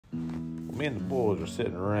Me and the boys were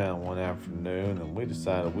sitting around one afternoon and we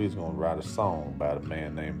decided we was going to write a song about a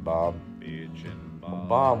man named Bob. Bitchin Bob. Well,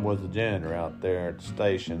 Bob was the janitor out there at the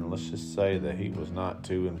station. Let's just say that he was not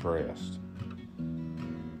too impressed.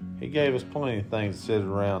 He gave us plenty of things to sit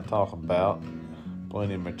around and talk about,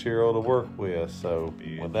 plenty of material to work with. So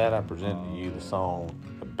with that, I present to you the song,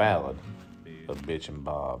 The Ballad of Bitchin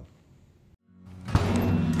Bob.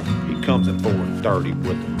 He comes in 4:30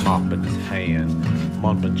 with a mop in his hand,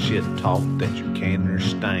 mumbling shit talk that you can't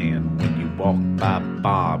understand. When you walk by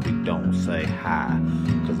Bob, he don't say hi,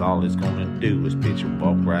 'cause all he's gonna do is bitch and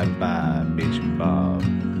walk right by Bitchin Bob.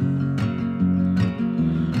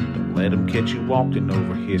 Don't let him catch you walking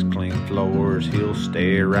over his clean floors. He'll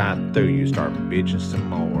stare right through you, start bitching some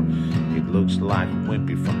more. He looks like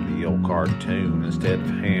Wimpy from the old cartoon. Instead of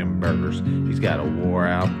hamburgers, he's got a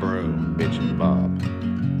wore-out broom. Bitchin Bob.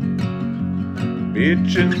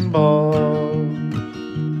 Bitchin Bob,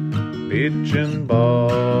 Bitchin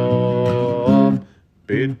Bob,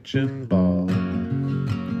 Bitchin Bob,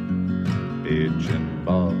 Bitchin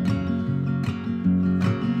Bob.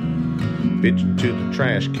 Bitchin' to the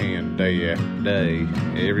trash can day after day.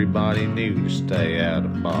 Everybody knew to stay out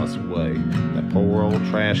of Bob's way. That poor old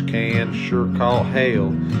trash can sure caught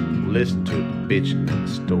hell. Listen to the bitchin' and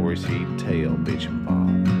the stories he'd tell. Bitchin Bob.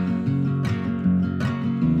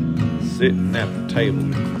 Sitting at the table,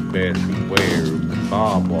 you better beware. When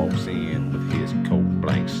Bob walks in with his cold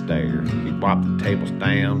blank stare, he'd wipe the tables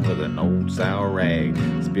down with an old sour rag,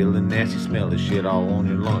 spilling nasty smelly shit all on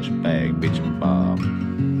your lunch bag. Bitchin Bob.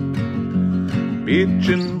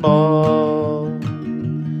 Bitchin Bob,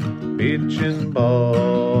 Bitchin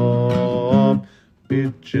Bob,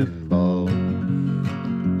 Bitchin Bob,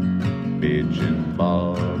 Bitchin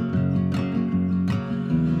Bob.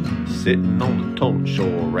 Sitting on the toilet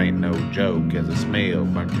shore ain't no joke, as the smell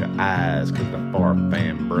burnt your eyes 'cause the fart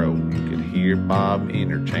fan broke. You could hear Bob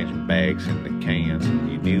interchanging bags in the cans, and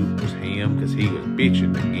you knew it was him 'cause he was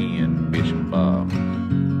bitching again. Bitchin Bob.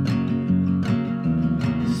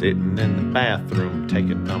 Sitting in the bathroom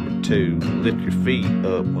taking number 2. Lift your feet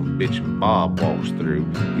up when Bitchin Bob walks through.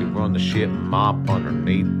 You run the shit mop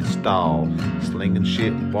underneath the stall, slinging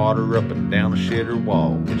shit water up and down the shitter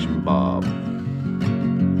wall. Bitchin Bob.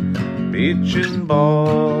 Bitchin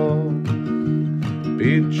Bob,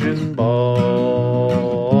 Bitchin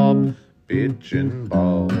Bob, Bitchin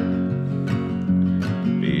Bob,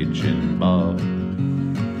 Bitchin Bob.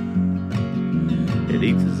 It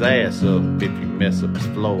eats his ass up if you mess up his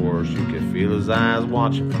floors. You can feel his eyes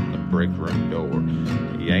watching from the break room door.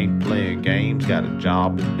 He ain't playing games, got a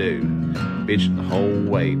job to do. Bitching the whole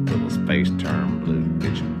way till his face turned blue.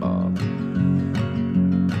 Bitchin Bob.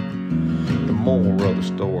 The moral of the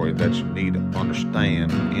story that you need to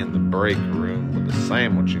understand: in the break room with a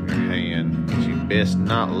sandwich in your hand, you best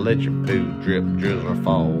not let your food drip, drizzle, or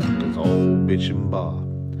fall, 'cause old Bitchin Bob,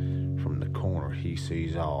 from the corner he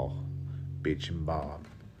sees all. Bitchin Bob.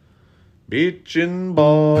 Bitchin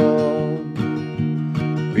Bob,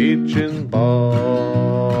 Bitchin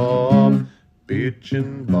Bob,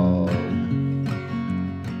 Bitchin Bob,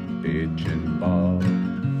 Bitchin Bob.